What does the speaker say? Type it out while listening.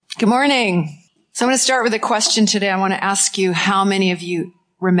Good morning. So I'm going to start with a question today. I want to ask you, how many of you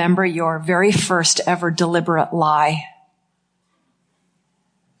remember your very first ever deliberate lie?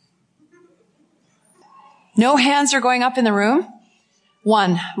 No hands are going up in the room?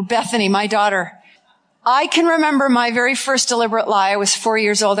 One, Bethany, my daughter. I can remember my very first deliberate lie. I was 4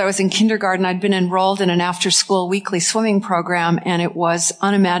 years old. I was in kindergarten. I'd been enrolled in an after-school weekly swimming program, and it was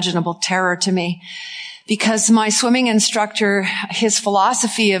unimaginable terror to me. Because my swimming instructor, his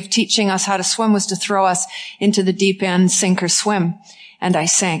philosophy of teaching us how to swim was to throw us into the deep end, sink or swim. And I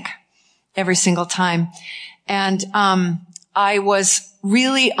sank every single time. And I was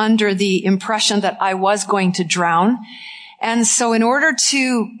really under the impression that I was going to drown. And so in order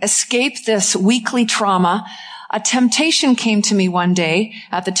to escape this weekly trauma, a temptation came to me one day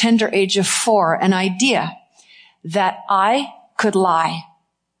at the tender age of 4, an idea that I could lie.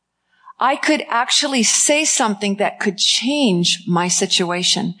 I could actually say something that could change my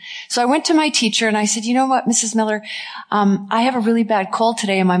situation. So I went to my teacher and I said, you know what, Mrs. Miller, I have a really bad cold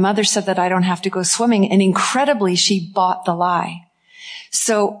today and my mother said that I don't have to go swimming. And incredibly, she bought the lie.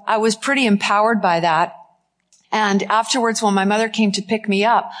 So I was pretty empowered by that. And afterwards, when my mother came to pick me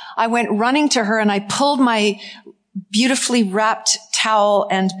up, I went running to her and I pulled my beautifully wrapped towel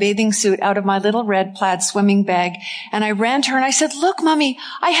and bathing suit out of my little red plaid swimming bag. And I ran to her and I said, look, Mommy,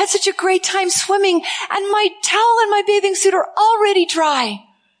 I had such a great time swimming and my towel and my bathing suit are already dry.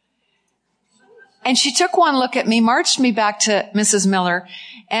 And she took one look at me, marched me back to Mrs. Miller.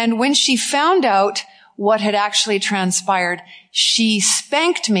 And when she found out what had actually transpired, she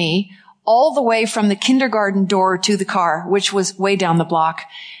spanked me all the way from the kindergarten door to the car, which was way down the block.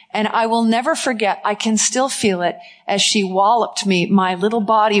 And I will never forget, I can still feel it as she walloped me. My little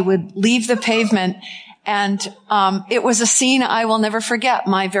body would leave the pavement. And it was a scene I will never forget.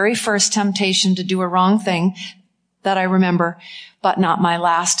 My very first temptation to do a wrong thing that I remember, but not my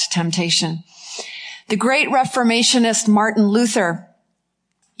last temptation. The great Reformationist Martin Luther,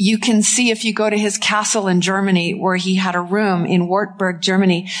 you can see if you go to his castle in Germany, where he had a room in Wartburg,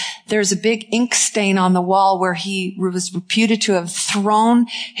 Germany, there's a big ink stain on the wall where he was reputed to have thrown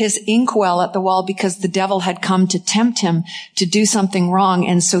his inkwell at the wall because the devil had come to tempt him to do something wrong.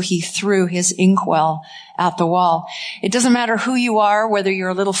 And so he threw his inkwell at the wall. It doesn't matter who you are, whether you're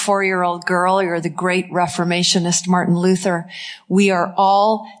a little 4-year-old girl or the great Reformationist Martin Luther, we are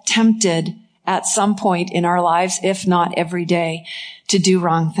all tempted at some point in our lives, if not every day, to do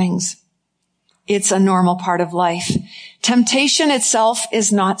wrong things. It's a normal part of life. Temptation itself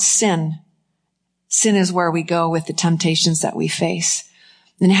is not sin. Sin is where we go with the temptations that we face.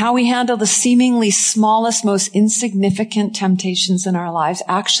 And how we handle the seemingly smallest, most insignificant temptations in our lives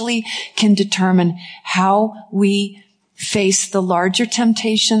actually can determine how we face the larger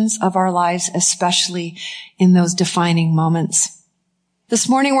temptations of our lives, especially in those defining moments. This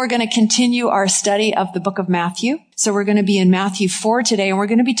morning, we're going to continue our study of the book of Matthew. So we're going to be in Matthew 4 today, and we're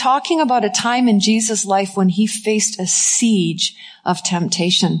going to be talking about a time in Jesus' life when he faced a siege of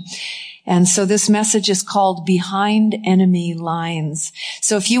temptation. And so this message is called Behind Enemy Lines.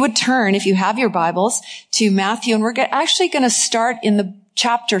 So if you would turn, if you have your Bibles, to Matthew, and we're actually going to start in the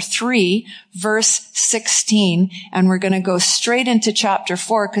chapter 3, verse 16, and we're going to go straight into chapter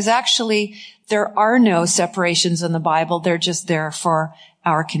 4, because actually there are no separations in the Bible. They're just there for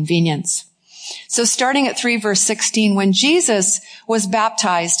our convenience. So starting at 3 verse 16, when Jesus was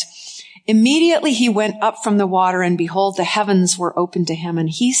baptized, immediately he went up from the water, and behold, the heavens were opened to him, and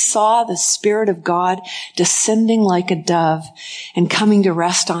he saw the Spirit of God descending like a dove and coming to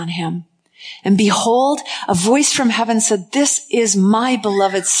rest on him. And behold, a voice from heaven said, "This is my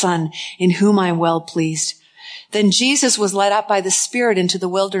beloved Son, in whom I am well pleased." Then Jesus was led up by the Spirit into the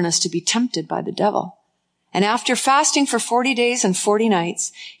wilderness to be tempted by the devil. And after fasting for 40 days and 40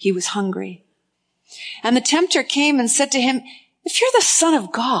 nights, he was hungry. And the tempter came and said to him, "If you're the Son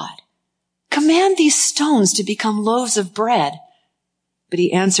of God, command these stones to become loaves of bread." But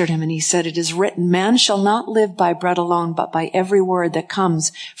he answered him and he said, "It is written, man shall not live by bread alone, but by every word that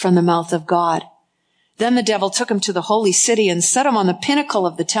comes from the mouth of God." Then the devil took him to the holy city and set him on the pinnacle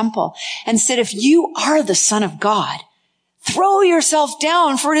of the temple and said, "If you are the Son of God, throw yourself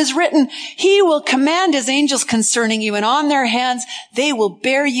down, for it is written, he will command his angels concerning you, and on their hands they will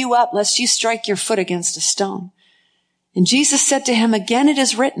bear you up, lest you strike your foot against a stone." And Jesus said to him, "Again it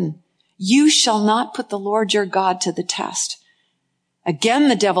is written, you shall not put the Lord your God to the test." Again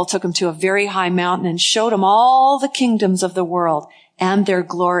the devil took him to a very high mountain and showed him all the kingdoms of the world and their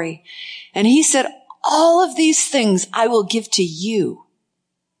glory. And he said, "All of these things I will give to you,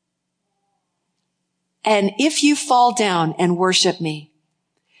 and if you fall down and worship me."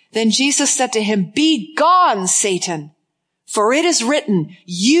 Then Jesus said to him, "Be gone, Satan, For it is written,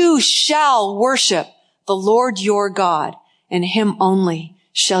 you shall worship the Lord your God, and him only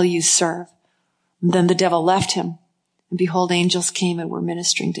shall you serve. And then the devil left him, and behold, angels came and were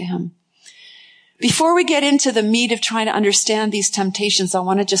ministering to him. Before we get into the meat of trying to understand these temptations, I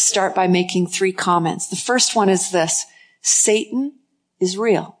want to just start by making 3 comments. The first one is this: Satan is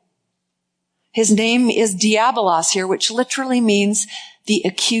real. His name is Diabolos here, which literally means the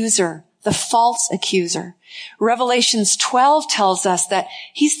accuser, the false accuser. Revelations 12 tells us that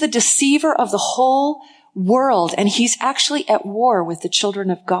he's the deceiver of the whole world, and he's actually at war with the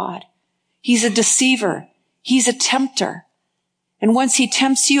children of God. He's a deceiver. He's a tempter. And once he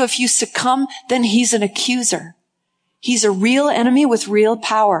tempts you, if you succumb, then he's an accuser. He's a real enemy with real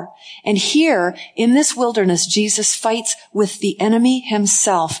power. And here in this wilderness, Jesus fights with the enemy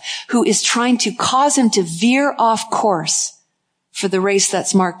himself, who is trying to cause him to veer off course for the race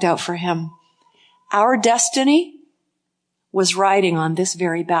that's marked out for him. Our destiny was riding on this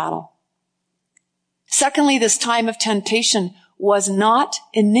very battle. Secondly, this time of temptation was not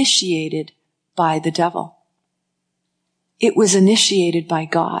initiated by the devil. It was initiated by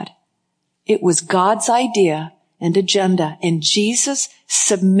God. It was God's idea and agenda, and Jesus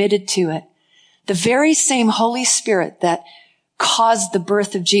submitted to it. The very same Holy Spirit that caused the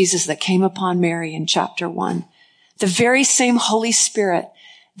birth of Jesus that came upon Mary in chapter 1. The very same Holy Spirit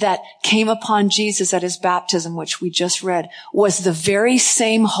that came upon Jesus at his baptism, which we just read, was the very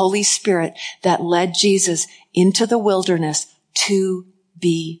same Holy Spirit that led Jesus into the wilderness to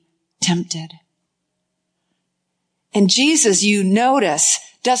be tempted. And Jesus, you notice,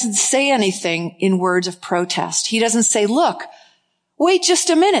 doesn't say anything in words of protest. He doesn't say, look, wait just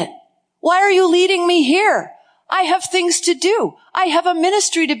a minute. Why are you leading me here? I have things to do. I have a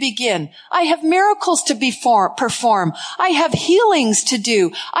ministry to begin. I have miracles to perform. I have healings to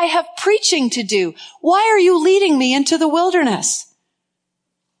do. I have preaching to do. Why are you leading me into the wilderness?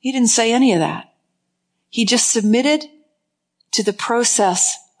 He didn't say any of that. He just submitted to the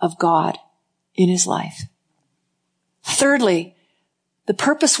process of God in his life. Thirdly, the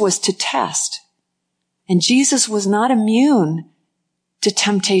purpose was to test. And Jesus was not immune to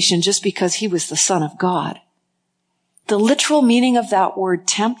temptation just because he was the Son of God. The literal meaning of that word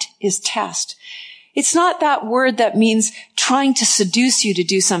tempt is test. It's not that word that means trying to seduce you to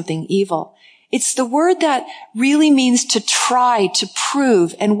do something evil. It's the word that really means to try, to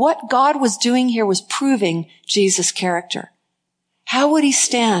prove. And what God was doing here was proving Jesus' character. How would he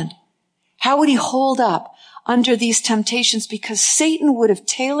stand? How would he hold up under these temptations? Because Satan would have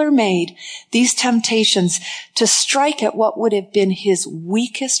tailor-made these temptations to strike at what would have been his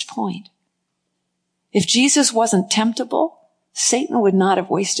weakest point. If Jesus wasn't temptable, Satan would not have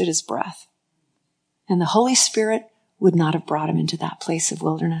wasted his breath. And the Holy Spirit would not have brought him into that place of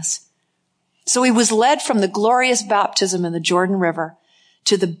wilderness. So he was led from the glorious baptism in the Jordan River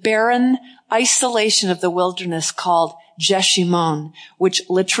to the barren isolation of the wilderness called Jeshimon, which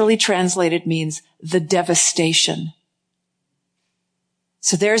literally translated means the devastation.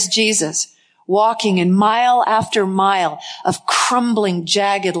 So there's Jesus walking in mile after mile of crumbling,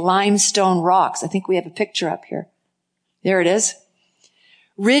 jagged limestone rocks. I think we have a picture up here. There it is.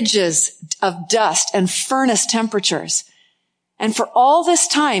 Ridges of dust and furnace temperatures. And for all this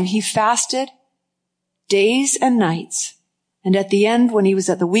time, he fasted days and nights. And at the end, when he was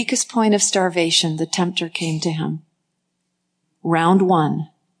at the weakest point of starvation, the tempter came to him. Round 1,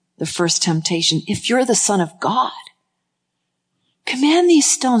 the first temptation. If you're the Son of God, command these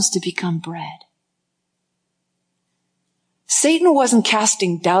stones to become bread. Satan wasn't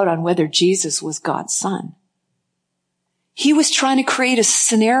casting doubt on whether Jesus was God's son. He was trying to create a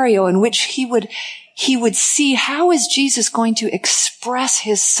scenario in which he would see, how is Jesus going to express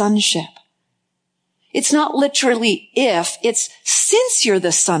his sonship? It's not literally if, it's since you're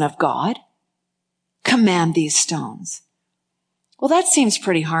the Son of God, command these stones. Well, that seems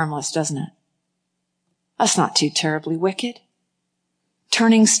pretty harmless, doesn't it? That's not too terribly wicked.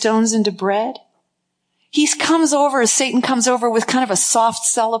 Turning stones into bread. Satan comes over with kind of a soft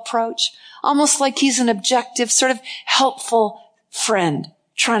sell approach, almost like he's an objective, sort of helpful friend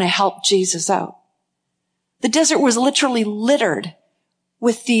trying to help Jesus out. The desert was literally littered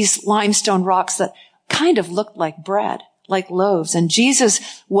with these limestone rocks that kind of looked like bread, like loaves. And Jesus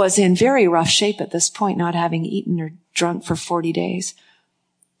was in very rough shape at this point, not having eaten or drunk for 40 days.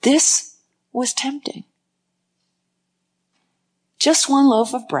 This was tempting. Just one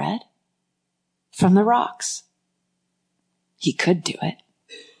loaf of bread from the rocks. He could do it.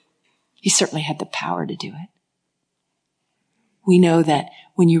 He certainly had the power to do it. We know that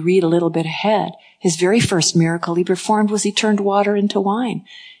when you read a little bit ahead, his very first miracle he performed was he turned water into wine.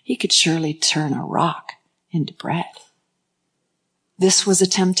 He could surely turn a rock into bread. This was a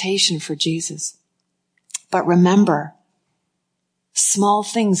temptation for Jesus. But remember, small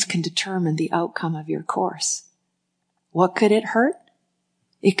things can determine the outcome of your course. What could it hurt?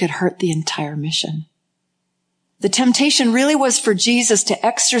 It could hurt the entire mission. The temptation really was for Jesus to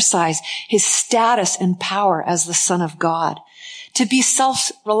exercise his status and power as the Son of God, to be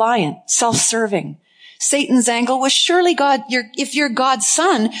self-reliant, self-serving. Satan's angle was, surely God, if you're God's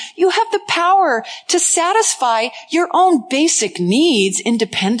son, you have the power to satisfy your own basic needs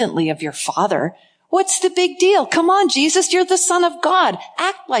independently of your Father. What's the big deal? Come on, Jesus, you're the Son of God.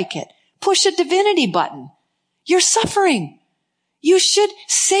 Act like it. Push a divinity button. You're suffering. You should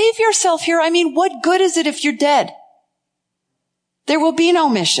save yourself here. I mean, what good is it if you're dead? There will be no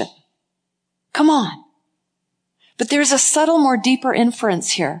mission. Come on. But there's a subtle, more deeper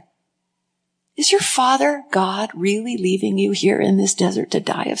inference here. Is your Father, God, really leaving you here in this desert to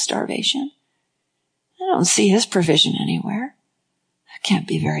die of starvation? I don't see his provision anywhere. That can't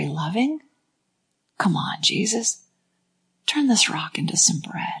be very loving. Come on, Jesus. Turn this rock into some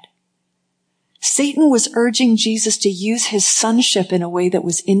bread. Satan was urging Jesus to use his sonship in a way that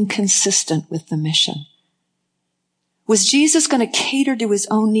was inconsistent with the mission. Was Jesus going to cater to his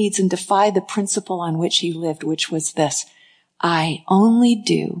own needs and defy the principle on which he lived, which was this: I only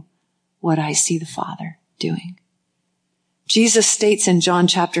do what I see the Father doing? Jesus states in John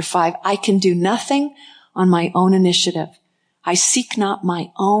chapter 5, I can do nothing on my own initiative. I seek not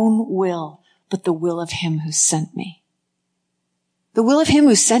my own will, but the will of him who sent me. The will of him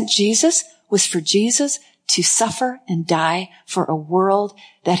who sent Jesus was for Jesus to suffer and die for a world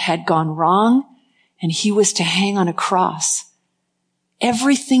that had gone wrong, and he was to hang on a cross.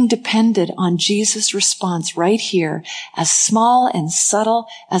 Everything depended on Jesus' response right here, as small and subtle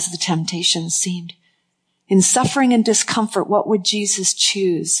as the temptation seemed. In suffering and discomfort, what would Jesus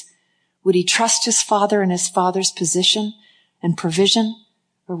choose? Would he trust his Father and his Father's position and provision,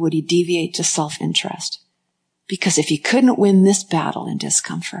 or would he deviate to self-interest? Because if he couldn't win this battle in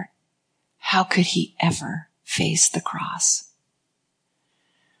discomfort, how could he ever face the cross?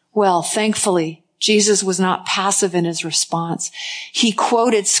 Well, thankfully, Jesus was not passive in his response. He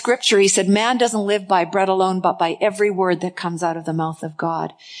quoted scripture. He said, man doesn't live by bread alone, but by every word that comes out of the mouth of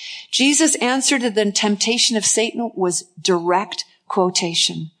God. Jesus' answer to the temptation of Satan was direct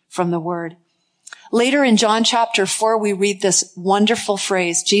quotation from the word. Later in John chapter 4, we read this wonderful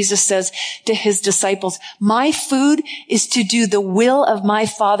phrase. Jesus says to his disciples, my food is to do the will of my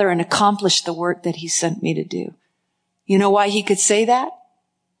Father and accomplish the work that he sent me to do. You know why he could say that?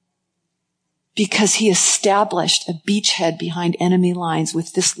 Because he established a beachhead behind enemy lines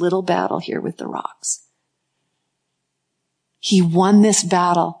with this little battle here with the rocks. He won this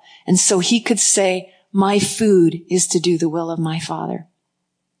battle, and so he could say, my food is to do the will of my Father.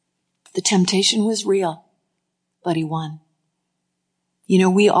 The temptation was real, but he won. You know,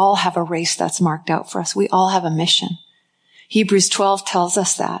 we all have a race that's marked out for us. We all have a mission. Hebrews 12 tells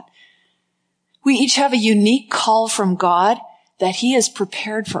us that. We each have a unique call from God that he has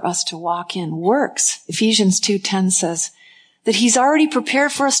prepared for us to walk in. Works, Ephesians 2:10 says, that he's already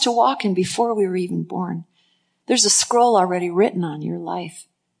prepared for us to walk in before we were even born. There's a scroll already written on your life.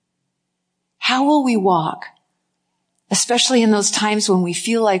 How will we walk? Especially in those times when we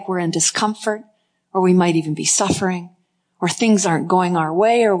feel like we're in discomfort, or we might even be suffering, or things aren't going our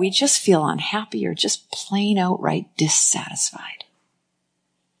way, or we just feel unhappy, or just plain outright dissatisfied.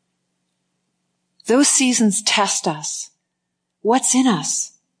 Those seasons test us. What's in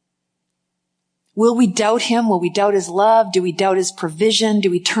us? Will we doubt him? Will we doubt his love? Do we doubt his provision? Do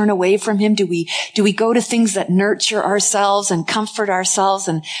we turn away from him? Do we go to things that nurture ourselves and comfort ourselves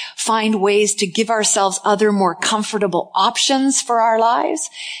and find ways to give ourselves other more comfortable options for our lives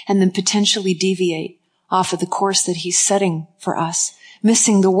and then potentially deviate off of the course that he's setting for us,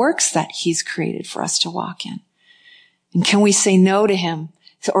 missing the works that he's created for us to walk in? And can we say no to him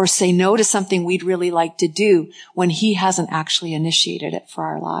or say no to something we'd really like to do when he hasn't actually initiated it for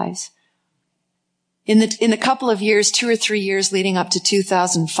our lives? In the couple of years, 2 or 3 years leading up to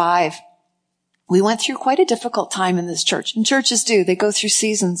 2005, we went through quite a difficult time in this church. And churches do. They go through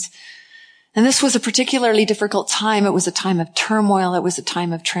seasons. And this was a particularly difficult time. It was a time of turmoil. It was a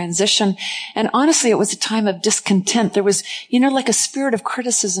time of transition. And honestly, it was a time of discontent. There was, like a spirit of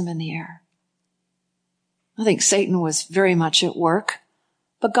criticism in the air. I think Satan was very much at work.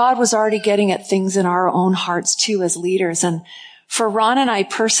 But God was already getting at things in our own hearts too as leaders. And for Ron and I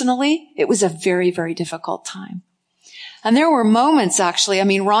personally, it was a very, very difficult time. And there were moments, actually,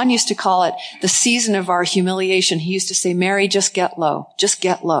 Ron used to call it the season of our humiliation. He used to say, Mary, just get low, just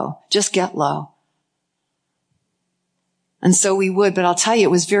get low, just get low. And so we would, but I'll tell you,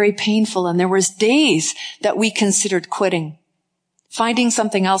 it was very painful. And there was days that we considered quitting. Finding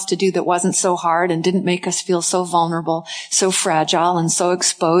something else to do that wasn't so hard and didn't make us feel so vulnerable, so fragile and so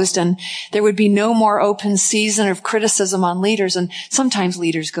exposed. And there would be no more open season of criticism on leaders. And sometimes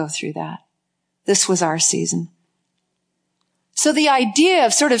leaders go through that. This was our season. So the idea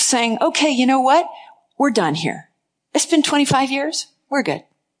of sort of saying, okay, you know what? We're done here. It's been 25 years. We're good.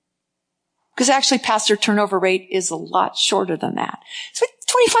 Because actually pastor turnover rate is a lot shorter than that. So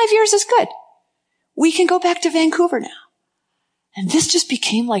 25 years is good. We can go back to Vancouver now. And this just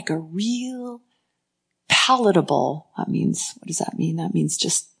became like a real palatable, what does that mean? That means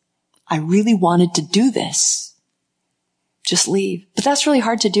just, I really wanted to do this. Just leave. But that's really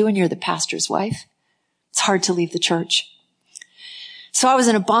hard to do when you're the pastor's wife. It's hard to leave the church. So I was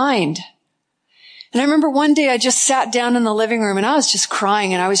in a bind. And I remember one day I just sat down in the living room and I was just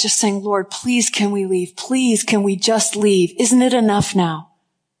crying and I was just saying, Lord, please can we leave? Please can we just leave? Isn't it enough now?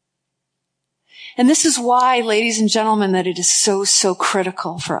 And this is why, ladies and gentlemen, that it is so, so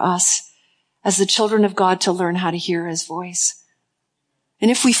critical for us as the children of God to learn how to hear his voice.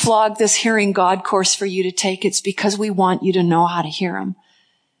 And if we flog this hearing God course for you to take, it's because we want you to know how to hear him.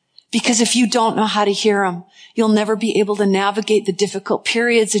 Because if you don't know how to hear him, you'll never be able to navigate the difficult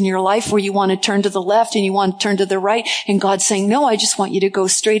periods in your life where you want to turn to the left and you want to turn to the right. And God's saying, no, I just want you to go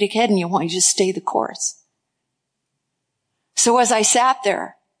straight ahead and I want you to stay the course. So as I sat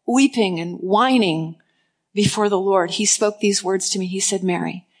there, weeping and whining before the Lord, he spoke these words to me. He said,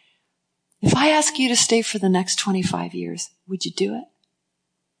 Mary, if I ask you to stay for the next 25 years, would you do it?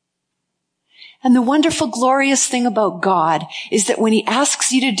 And the wonderful, glorious thing about God is that when he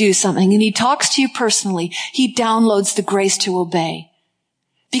asks you to do something and he talks to you personally, he downloads the grace to obey.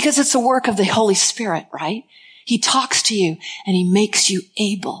 Because it's a work of the Holy Spirit, right? He talks to you and he makes you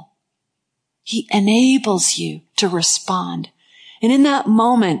able. He enables you to respond. And in that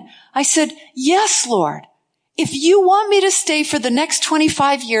moment, I said, yes, Lord. If you want me to stay for the next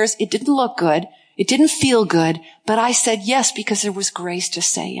 25 years, it didn't look good. It didn't feel good. But I said yes because there was grace to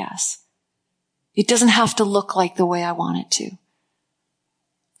say yes. It doesn't have to look like the way I want it to.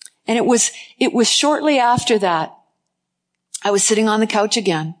 And it was shortly after that, I was sitting on the couch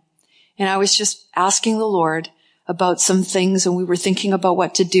again, and I was just asking the Lord about some things, and we were thinking about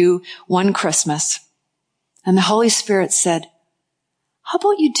what to do one Christmas. And the Holy Spirit said, how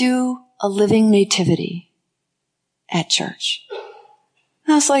about you do a living nativity at church?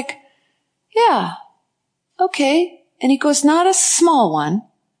 And I was like, yeah, okay. And he goes, not a small one,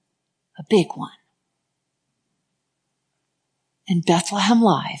 a big one. And Bethlehem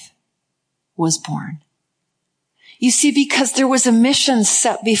Live was born. You see, because there was a mission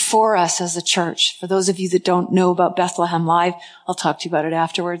set before us as a church. For those of you that don't know about Bethlehem Live, I'll talk to you about it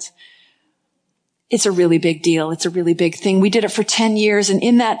afterwards. It's a really big deal. It's a really big thing. We did it for 10 years, and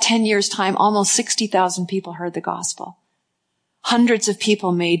in that 10 years' time, almost 60,000 people heard the gospel. Hundreds of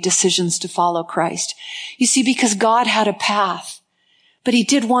people made decisions to follow Christ. You see, because God had a path, but he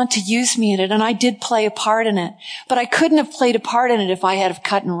did want to use me in it, and I did play a part in it. But I couldn't have played a part in it if I had have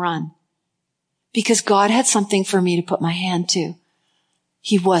cut and run, because God had something for me to put my hand to.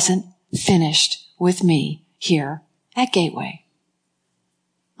 He wasn't finished with me here at Gateway.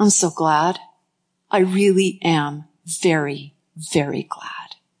 I'm so glad. I really am very, very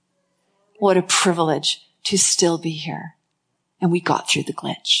glad. What a privilege to still be here. And we got through the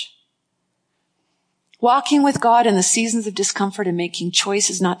glitch. Walking with God in the seasons of discomfort and making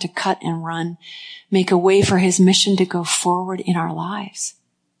choices not to cut and run, make a way for his mission to go forward in our lives.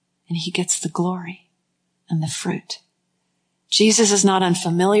 And he gets the glory and the fruit. Jesus is not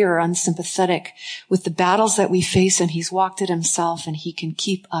unfamiliar or unsympathetic with the battles that we face, and he's walked it himself, and he can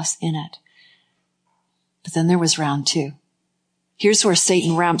keep us in it. But then there was round 2. Here's where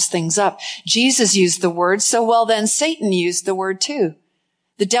Satan ramps things up. Jesus used the word, so well then Satan used the word too.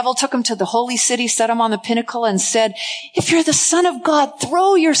 The devil took him to the holy city, set him on the pinnacle, and said, if you're the Son of God,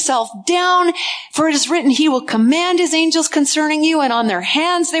 throw yourself down, for it is written, he will command his angels concerning you, and on their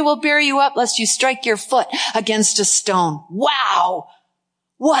hands they will bear you up, lest you strike your foot against a stone. Wow!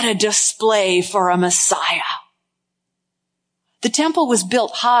 What a display for a Messiah. The temple was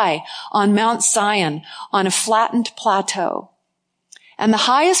built high on Mount Zion on a flattened plateau. And the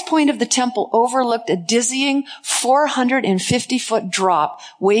highest point of the temple overlooked a dizzying 450-foot drop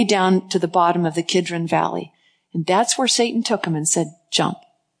way down to the bottom of the Kidron Valley. And that's where Satan took him and said, jump.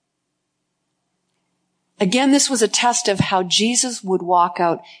 Again, this was a test of how Jesus would walk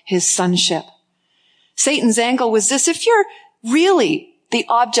out his sonship. Satan's angle was this: if you're really the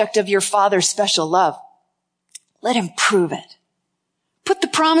object of your Father's special love, let him prove it. Put the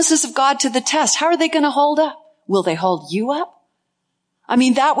promises of God to the test. How are they going to hold up? Will they hold you up? I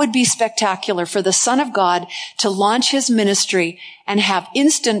mean, that would be spectacular for the Son of God to launch his ministry and have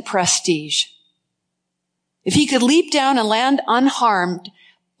instant prestige. If he could leap down and land unharmed,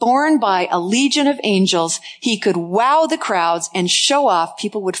 borne by a legion of angels, he could wow the crowds and show off.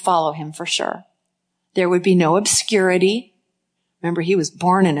 People would follow him for sure. There would be no obscurity. Remember, he was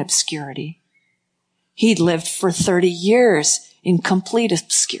born in obscurity. He'd lived for 30 years in complete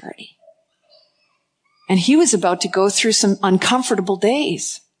obscurity. And he was about to go through some uncomfortable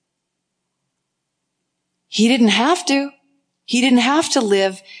days. He didn't have to. He didn't have to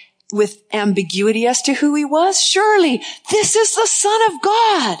live with ambiguity as to who he was. Surely, this is the Son of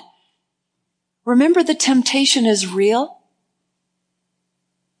God. Remember, the temptation is real,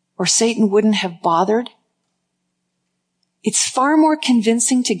 or Satan wouldn't have bothered. It's far more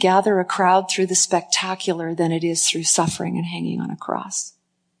convincing to gather a crowd through the spectacular than it is through suffering and hanging on a cross.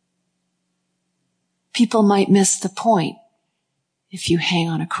 People might miss the point if you hang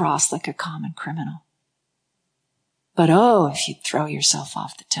on a cross like a common criminal. But if you throw yourself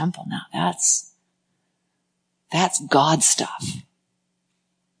off the temple, now that's God stuff.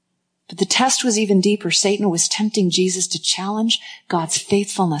 But the test was even deeper. Satan was tempting Jesus to challenge God's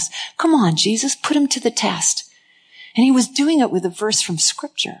faithfulness. Come on, Jesus, put him to the test. And he was doing it with a verse from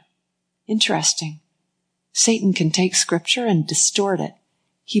Scripture. Interesting. Satan can take Scripture and distort it.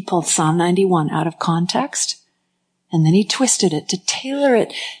 He pulled Psalm 91 out of context, and then he twisted it to tailor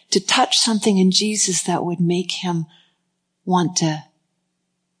it to touch something in Jesus that would make him want to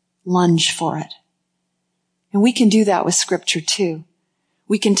lunge for it. And we can do that with Scripture too.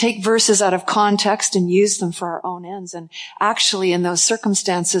 We can take verses out of context and use them for our own ends. And actually, in those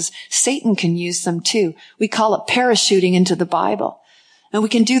circumstances, Satan can use them too. We call it parachuting into the Bible. And we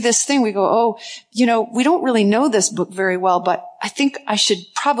can do this thing. We go, we don't really know this book very well, but I think I should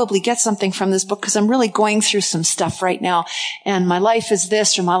probably get something from this book because I'm really going through some stuff right now. And my life is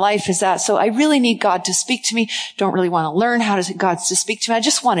this or my life is that. So I really need God to speak to me. Don't really want to learn how God to speak to me. I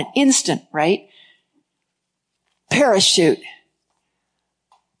just want it instant, right? Parachute.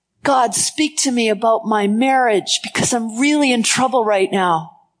 God, speak to me about my marriage because I'm really in trouble right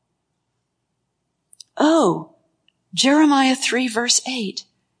now. Jeremiah 3 verse 8.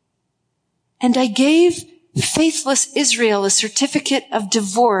 And I gave faithless Israel a certificate of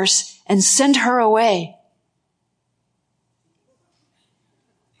divorce and sent her away.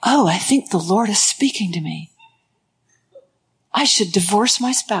 I think the Lord is speaking to me. I should divorce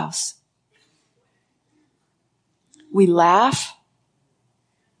my spouse. We laugh,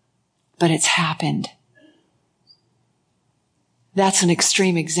 but it's happened. That's an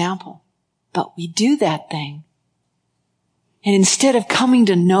extreme example, but we do that thing. And instead of coming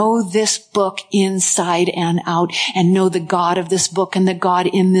to know this book inside and out and know the God of this book and the God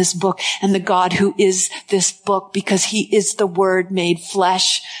in this book and the God who is this book because he is the Word made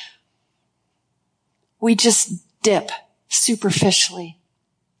flesh, we just dip superficially.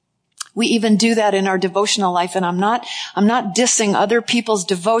 We even do that in our devotional life, and I'm not dissing other people's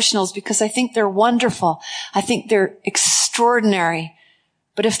devotionals because I think they're wonderful. I think they're extraordinary.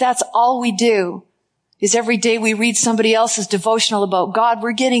 But if that's all we do, is every day we read somebody else's devotional about God,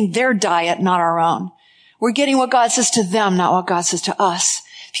 we're getting their diet, not our own. We're getting what God says to them, not what God says to us.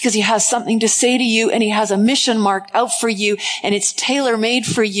 Because he has something to say to you, and he has a mission marked out for you, and it's tailor-made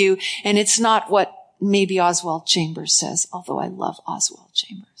for you, and it's not what maybe Oswald Chambers says, although I love Oswald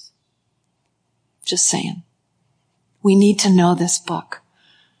Chambers. Just saying. We need to know this book.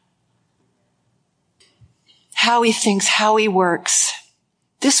 How he thinks, how he works.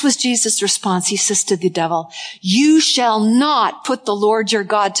 This was Jesus' response. He says to the devil, you shall not put the Lord your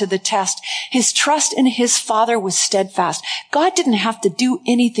God to the test. His trust in his Father was steadfast. God didn't have to do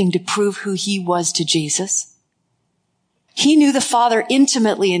anything to prove who he was to Jesus. He knew the Father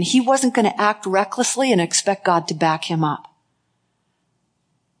intimately, and he wasn't going to act recklessly and expect God to back him up.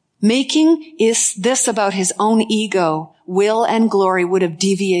 Making this about his own ego, will, and glory would have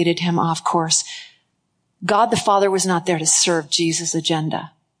deviated him off course. God the Father was not there to serve Jesus'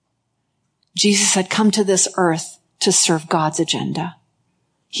 agenda. Jesus had come to this earth to serve God's agenda.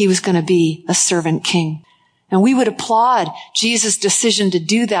 He was going to be a servant king. And we would applaud Jesus' decision to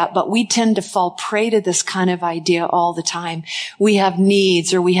do that, but we tend to fall prey to this kind of idea all the time. We have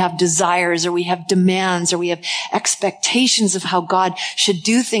needs, or we have desires, or we have demands, or we have expectations of how God should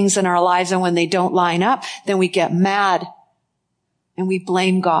do things in our lives, and when they don't line up, then we get mad and we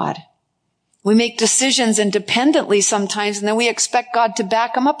blame God. We make decisions independently sometimes, and then we expect God to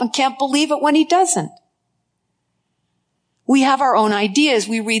back them up and can't believe it when he doesn't. We have our own ideas.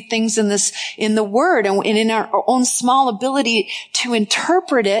 We read things in the Word, and in our own small ability to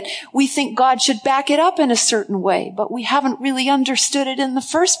interpret it, we think God should back it up in a certain way, but we haven't really understood it in the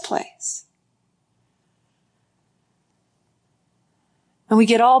first place. And we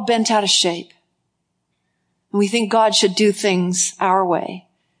get all bent out of shape. And we think God should do things our way.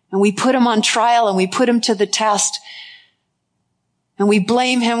 And we put him on trial and we put him to the test. And we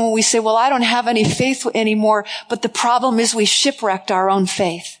blame him when we say, well, I don't have any faith anymore. But the problem is we shipwrecked our own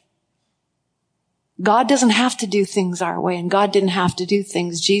faith. God doesn't have to do things our way, and God didn't have to do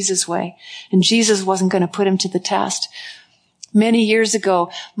things Jesus' way. And Jesus wasn't going to put him to the test. Many years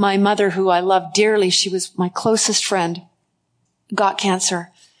ago, my mother, who I loved dearly, she was my closest friend, got cancer.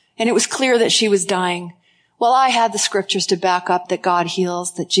 And it was clear that she was dying. Well, I had the scriptures to back up that God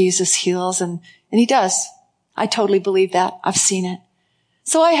heals, that Jesus heals, and he does. I totally believe that. I've seen it.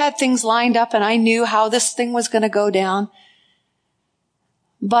 So I had things lined up, and I knew how this thing was going to go down.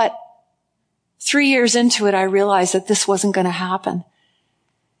 But 3 years into it, I realized that this wasn't going to happen.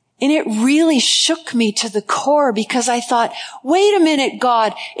 And it really shook me to the core, because I thought, wait a minute,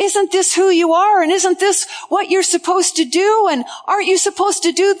 God, isn't this who you are? And isn't this what you're supposed to do? And aren't you supposed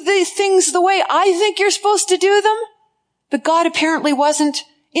to do these things the way I think you're supposed to do them? But God apparently wasn't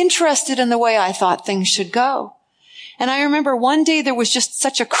interested in the way I thought things should go. And I remember one day there was just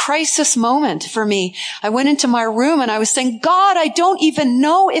such a crisis moment for me. I went into my room and I was saying, God, I don't even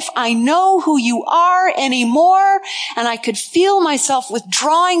know if I know who you are anymore. And I could feel myself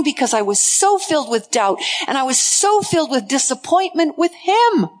withdrawing because I was so filled with doubt and I was so filled with disappointment with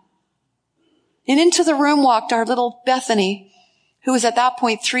him. And into the room walked our little Bethany, who was at that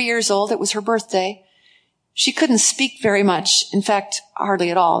point 3 years old. It was her birthday. She couldn't speak very much. In fact,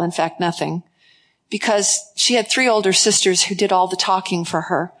 hardly at all. In fact, nothing. Because she had 3 older sisters who did all the talking for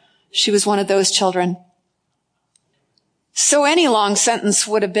her. She was one of those children. So any long sentence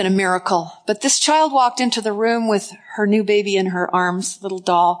would have been a miracle. But this child walked into the room with her new baby in her arms, little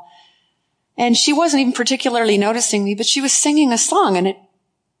doll. And she wasn't even particularly noticing me, but she was singing a song, and it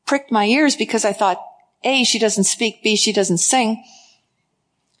pricked my ears because I thought, A, she doesn't speak, B, she doesn't sing.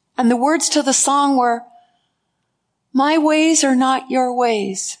 And the words to the song were, "My ways are not your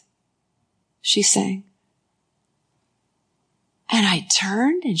ways," she sang. And I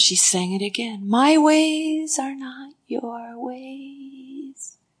turned and she sang it again. "My ways are not your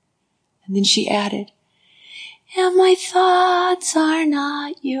ways." And then she added, "And my thoughts are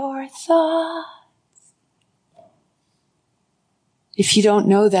not your thoughts." If you don't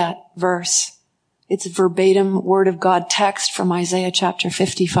know that verse, it's a verbatim Word of God text from Isaiah chapter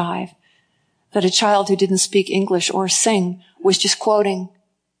 55 that a child who didn't speak English or sing was just quoting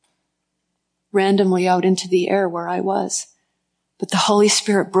randomly out into the air where I was. But the Holy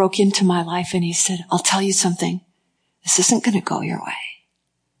Spirit broke into my life and he said, "I'll tell you something. This isn't going to go your way.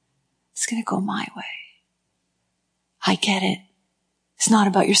 It's going to go my way. I get it. It's not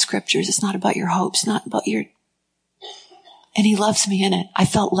about your scriptures. It's not about your hopes. It's not about your..." And he loves me in it. I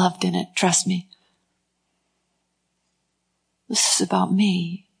felt loved in it. Trust me. This is about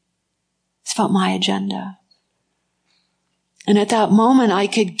me. It's about my agenda. And at that moment, I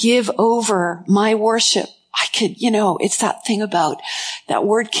could give over my worship. I could, it's that thing about, that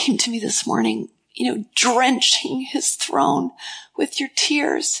word came to me this morning, drenching his throne with your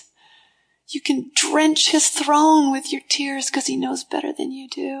tears. You can drench his throne with your tears because he knows better than you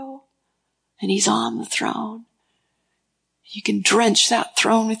do. And he's on the throne. You can drench that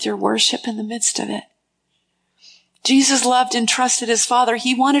throne with your worship in the midst of it. Jesus loved and trusted his Father.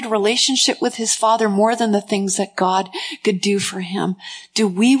 He wanted a relationship with his Father more than the things that God could do for him. Do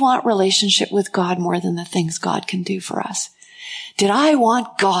we want relationship with God more than the things God can do for us? Did I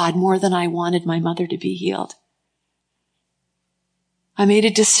want God more than I wanted my mother to be healed? I made a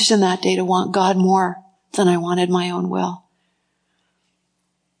decision that day to want God more than I wanted my own will.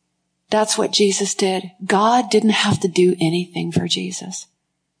 That's what Jesus did. God didn't have to do anything for Jesus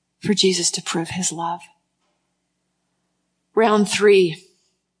to prove his love. Round 3.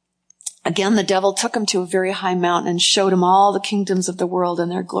 Again, the devil took him to a very high mountain and showed him all the kingdoms of the world and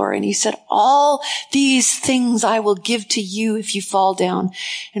their glory. And he said, "All these things I will give to you if you fall down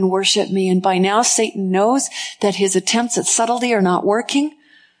and worship me." And by now Satan knows that his attempts at subtlety are not working.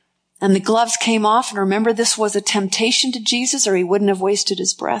 And the gloves came off. And remember, this was a temptation to Jesus, or he wouldn't have wasted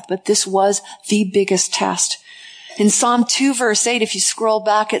his breath. But this was the biggest test. In Psalm 2 verse 8, if you scroll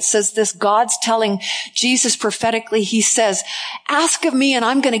back, it says this, God's telling Jesus prophetically, he says, "Ask of me and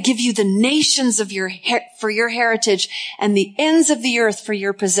I'm going to give you the nations for your heritage and the ends of the earth for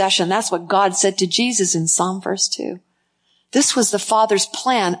your possession." That's what God said to Jesus in Psalm verse 2. This was the Father's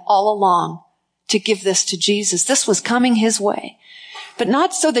plan all along. to give this to Jesus. This was coming his way. But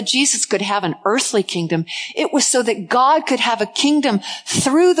not so that Jesus could have an earthly kingdom. It was so that God could have a kingdom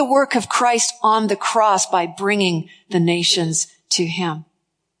through the work of Christ on the cross by bringing the nations to him.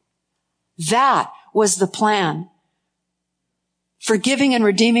 That was the plan. Forgiving and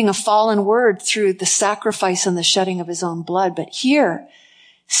redeeming a fallen world through the sacrifice and the shedding of his own blood. But here,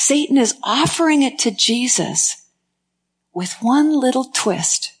 Satan is offering it to Jesus with one little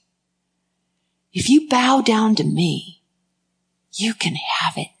twist. If you bow down to me, you can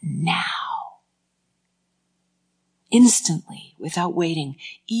have it now. Instantly, without waiting,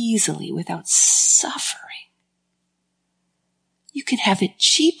 easily, without suffering. You can have it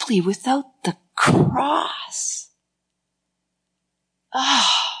cheaply without the cross.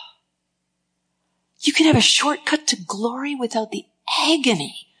 You can have a shortcut to glory without the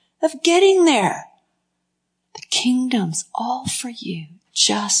agony of getting there. The kingdom's all for you.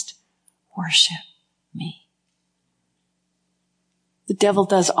 Just worship me. The devil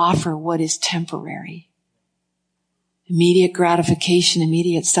does offer what is temporary. Immediate gratification,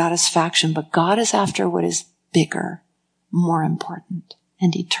 immediate satisfaction, but God is after what is bigger, more important,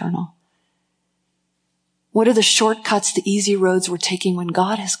 and eternal. What are the shortcuts, the easy roads we're taking when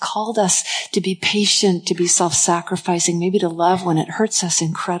God has called us to be patient, to be self-sacrificing, maybe to love when it hurts us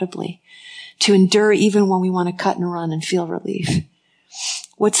incredibly, to endure even when we want to cut and run and feel relief?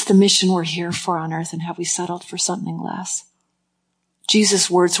 What's the mission we're here for on earth, and have we settled for something less? Jesus'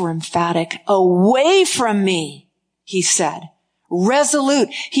 words were emphatic. Away from me, he said. Resolute.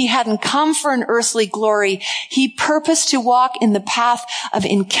 He hadn't come for an earthly glory. He purposed to walk in the path of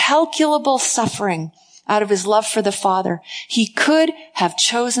incalculable suffering out of his love for the Father. He could have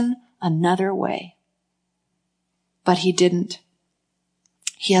chosen another way, but he didn't.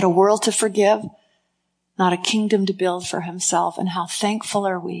 He had a world to forgive, not a kingdom to build for himself. And how thankful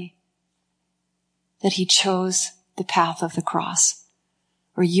are we that he chose the path of the cross,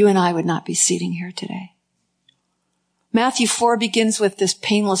 or you and I would not be sitting here today. Matthew 4 begins with this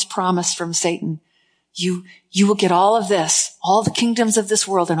painless promise from Satan. You will get all of this, all the kingdoms of this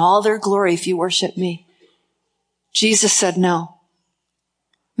world and all their glory if you worship me. Jesus said no.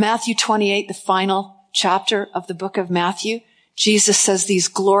 Matthew 28, the final chapter of the book of Matthew, Jesus says these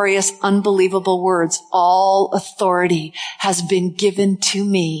glorious, unbelievable words. All authority has been given to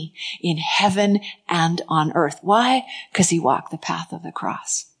me in heaven and on earth. Why? Because he walked the path of the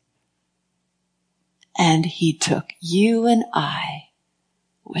cross. And he took you and I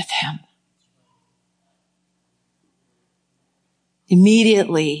with him.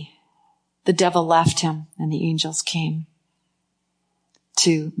 Immediately, the devil left him and the angels came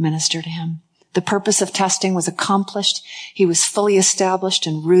to minister to him. The purpose of testing was accomplished. He was fully established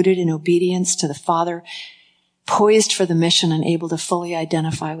and rooted in obedience to the Father, poised for the mission and able to fully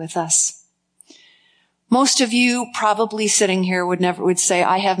identify with us. Most of you probably sitting here would say,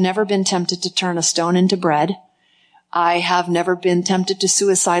 I have never been tempted to turn a stone into bread. I have never been tempted to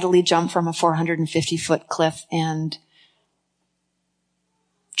suicidally jump from a 450-foot cliff and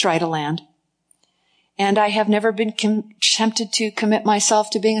try to land. And I have never been tempted to commit myself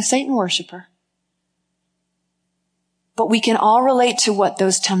to being a Satan worshiper. But we can all relate to what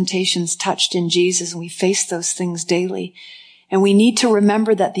those temptations touched in Jesus, and we face those things daily. And we need to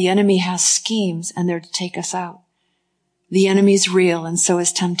remember that the enemy has schemes, and they're to take us out. The enemy's real, and so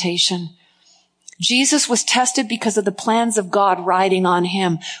is temptation. Jesus was tested because of the plans of God riding on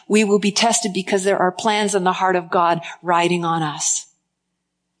him. We will be tested because there are plans in the heart of God riding on us.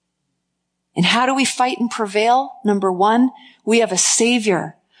 And how do we fight and prevail? Number one, we have a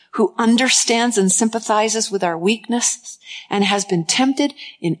Savior who understands and sympathizes with our weaknesses and has been tempted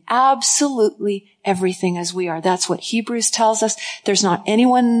in absolutely everything as we are. That's what Hebrews tells us. There's not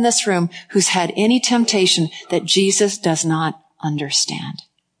anyone in this room who's had any temptation that Jesus does not understand.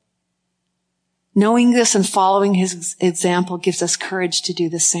 Knowing this and following his example gives us courage to do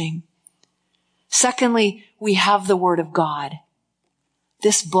the same. Secondly, we have the Word of God.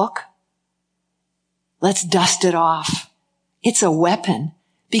 This book, let's dust it off. It's a weapon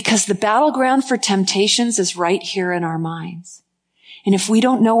because the battleground for temptations is right here in our minds. And if we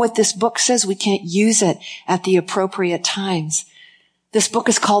don't know what this book says, we can't use it at the appropriate times. This book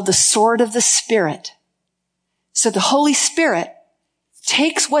is called the Sword of the Spirit. So the Holy Spirit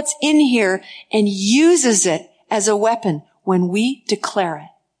takes what's in here and uses it as a weapon when we declare it.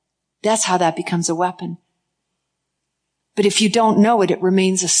 That's how that becomes a weapon. But if you don't know it, it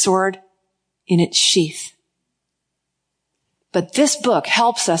remains a sword in its sheath. But this book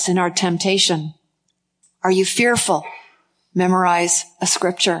helps us in our temptation. Are you fearful? Memorize a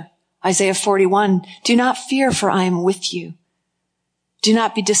scripture. Isaiah 41, do not fear, for I am with you. Do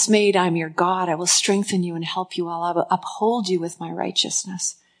not be dismayed. I am your God. I will strengthen you and help you. I will uphold you with my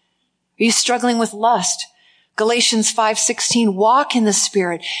righteousness. Are you struggling with lust? Galatians 5:16, walk in the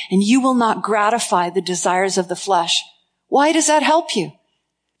Spirit, and you will not gratify the desires of the flesh. Why does that help you?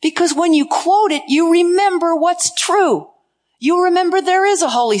 Because when you quote it, you remember what's true. You remember there is a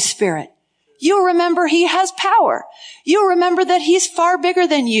Holy Spirit. You remember he has power. You remember that he's far bigger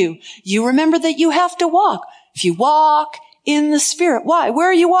than you. You remember that you have to walk. If you walk in the Spirit. Why? Where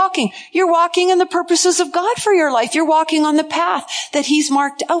are you walking? You're walking in the purposes of God for your life. You're walking on the path that he's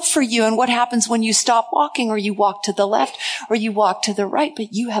marked out for you. And what happens when you stop walking, or you walk to the left, or you walk to the right?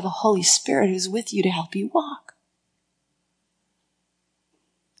 But you have a Holy Spirit who's with you to help you walk.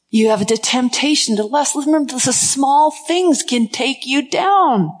 You have the temptation to lust. Remember, those small things can take you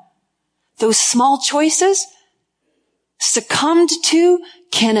down. Those small choices succumbed to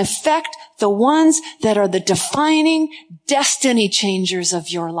can affect the ones that are the defining destiny changers of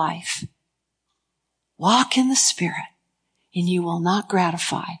your life. Walk in the Spirit, and you will not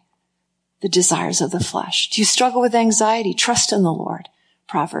gratify the desires of the flesh. Do you struggle with anxiety? Trust in the Lord,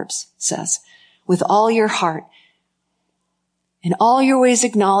 Proverbs says, with all your heart. In all your ways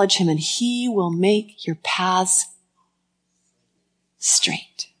acknowledge him, and he will make your paths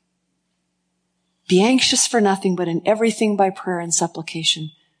straight. Be anxious for nothing, but in everything by prayer and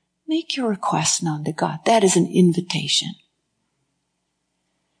supplication, make your requests known to God. That is an invitation.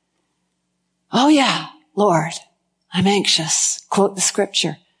 Oh yeah, Lord, I'm anxious. Quote the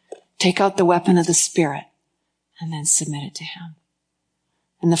scripture. Take out the weapon of the Spirit and then submit it to him.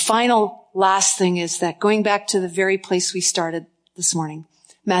 And the last thing is that, going back to the very place we started this morning,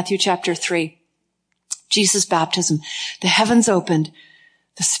 Matthew chapter 3, Jesus' baptism, the heavens opened,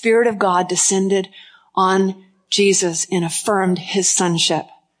 the Spirit of God descended on Jesus and affirmed his sonship.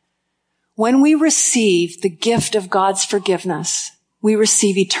 When we receive the gift of God's forgiveness, we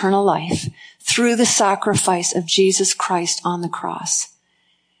receive eternal life through the sacrifice of Jesus Christ on the cross.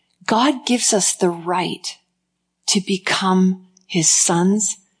 God gives us the right to become his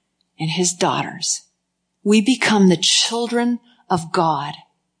sons and his daughters. We become the children of God.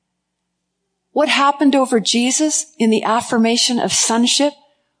 What happened over Jesus in the affirmation of sonship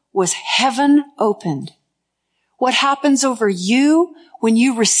was heaven opened. What happens over you when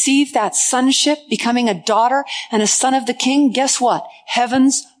you receive that sonship, becoming a daughter and a son of the King? Guess what?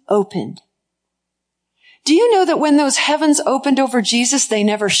 Heavens opened. Do you know that when those heavens opened over Jesus, they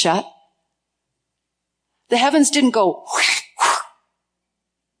never shut? The heavens didn't go,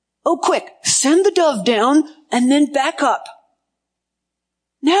 oh, quick, send the dove down and then back up.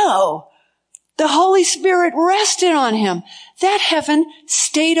 No. The Holy Spirit rested on him. That heaven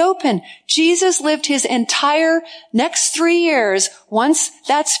stayed open. Jesus lived his entire next 3 years, once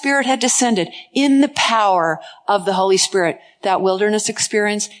that Spirit had descended, in the power of the Holy Spirit. That wilderness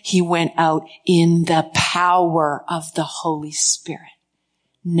experience, he went out in the power of the Holy Spirit.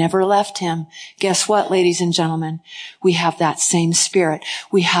 Never left him. Guess what, ladies and gentlemen? We have that same Spirit.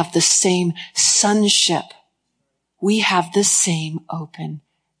 We have the same sonship. We have the same open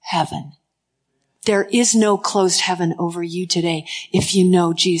heaven. There is no closed heaven over you today if you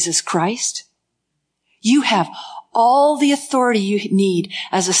know Jesus Christ. You have all the authority you need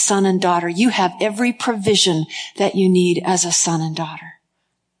as a son and daughter. You have every provision that you need as a son and daughter.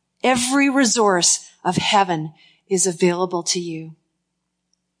 Every resource of heaven is available to you.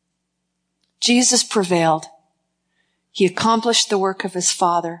 Jesus prevailed. He accomplished the work of his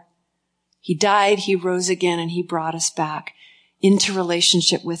Father. He died, he rose again, and he brought us back into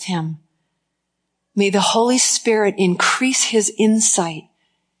relationship with him. May the Holy Spirit increase his insight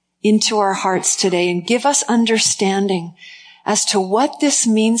into our hearts today and give us understanding as to what this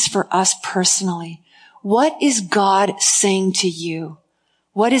means for us personally. What is God saying to you?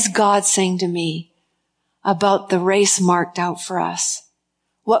 What is God saying to me about the race marked out for us?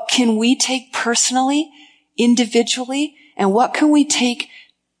 What can we take personally, individually, and what can we take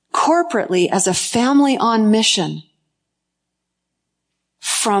corporately as a family on mission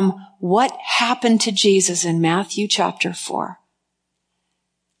from what happened to Jesus in Matthew chapter 4?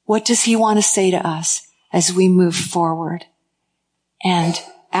 What does he want to say to us as we move forward and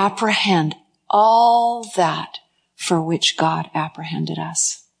apprehend all that for which God apprehended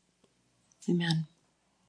us? Amen.